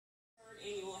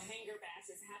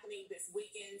Bash is happening this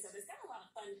weekend, so there's got a lot of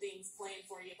fun things planned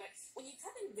for you. But when you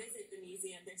come and visit the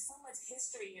museum, there's so much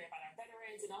history here about our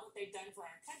veterans and all that they've done for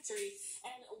our country.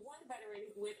 And one veteran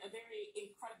with a very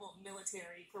incredible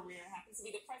military career happens to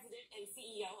be the president and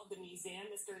CEO of the museum,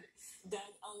 Mr.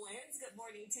 Doug Owens. Good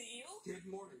morning to you. Good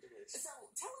morning, Denise. So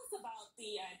tell us about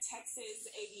the Texas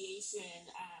Aviation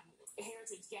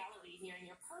Heritage Gallery here and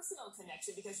your personal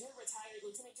connection, because you're a retired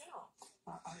Lieutenant General.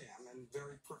 I am, and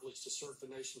very privileged to serve the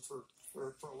nation for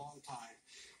a long time.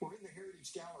 We're in the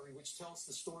Heritage Gallery, which tells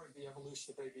the story of the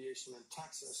evolution of aviation in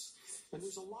Texas. And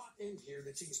there's a lot in here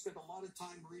that you can spend a lot of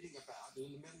time reading about.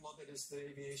 In the middle of it is the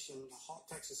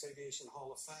Texas Aviation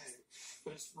Hall of Fame.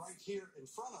 But it's right here in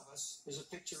front of us is a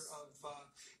picture of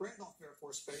Randolph Air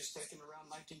Force Base taken around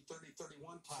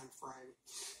 1930-31 time frame.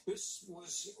 This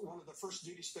was one of the first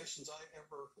duty stations I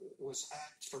ever was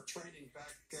at for training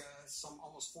back some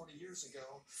almost 40 years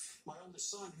ago. My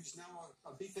oldest son, who's now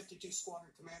a B-52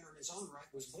 squadron commander in his own right,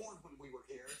 was born when we were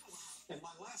here. And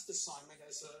my last assignment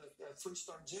as a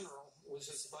three-star general was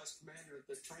as the vice commander at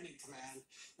the training command.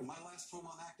 And my last home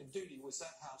on active duty was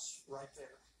that house right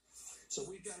there. So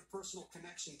we've got a personal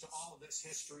connection to all of this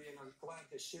history, and I'm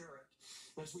glad to share it.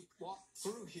 As we walk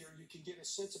through here, you can get a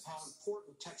sense of how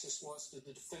important Texas was to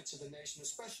the defense of the nation,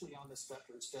 especially on this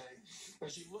Veterans Day.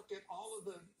 As you look at all of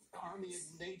the Army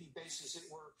and Navy bases that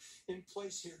were in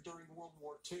place here during World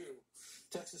War II,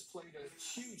 Texas played a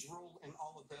huge role in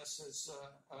all of this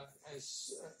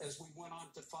as we went on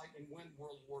to fight and win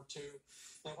World War II.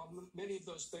 Now, while many of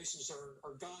those bases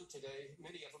are gone today,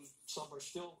 many of them, some are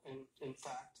still in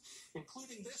fact,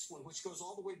 including this one, which goes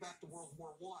all the way back to World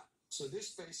War I. So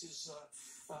this base is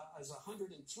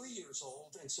 103 years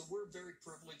old, and so we're very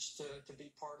privileged to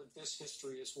be part of this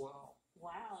history as well.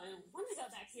 Wow. And I want to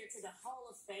go back here to the Hall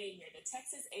of Fame here, the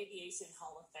Texas Aviation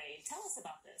Hall of Fame. Tell us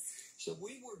about this. So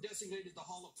we were designated the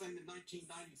Hall of Fame in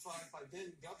 1995 by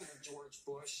then Governor George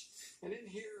Bush. And in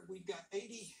here, we've got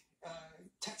 80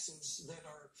 Texans that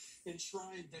are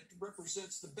enshrined that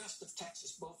represents the best of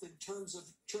Texas, both in terms of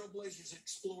trailblazers,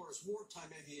 explorers, wartime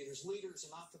aviators, leaders,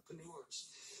 and entrepreneurs.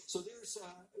 So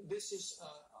this is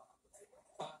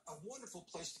a wonderful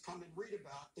place to come and read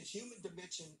about the human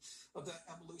dimension of that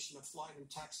evolution of flight in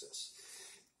Texas.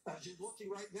 As you're looking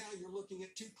right now, you're looking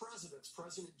at two presidents.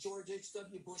 President George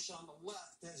H.W. Bush on the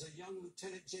left as a young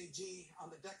Lieutenant J.G. on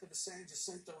the deck of the San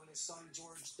Jacinto, and his son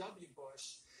George W.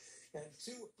 Bush. And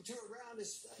two around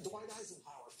is Dwight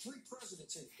Eisenhower. Three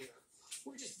presidents in here.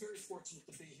 We're just very fortunate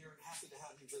to be here and happy to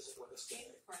have you visit with us today.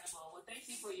 Incredible. Well, thank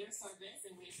you for your service,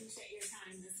 and we appreciate your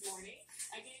time this morning.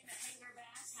 Again, the Hangar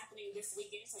Bash happening this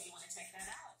weekend, so you want to check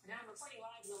that out. For now, I'm reporting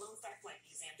live in the Lone Star Flight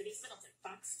Museum. Denise Middleton,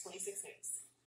 Fox 26 News.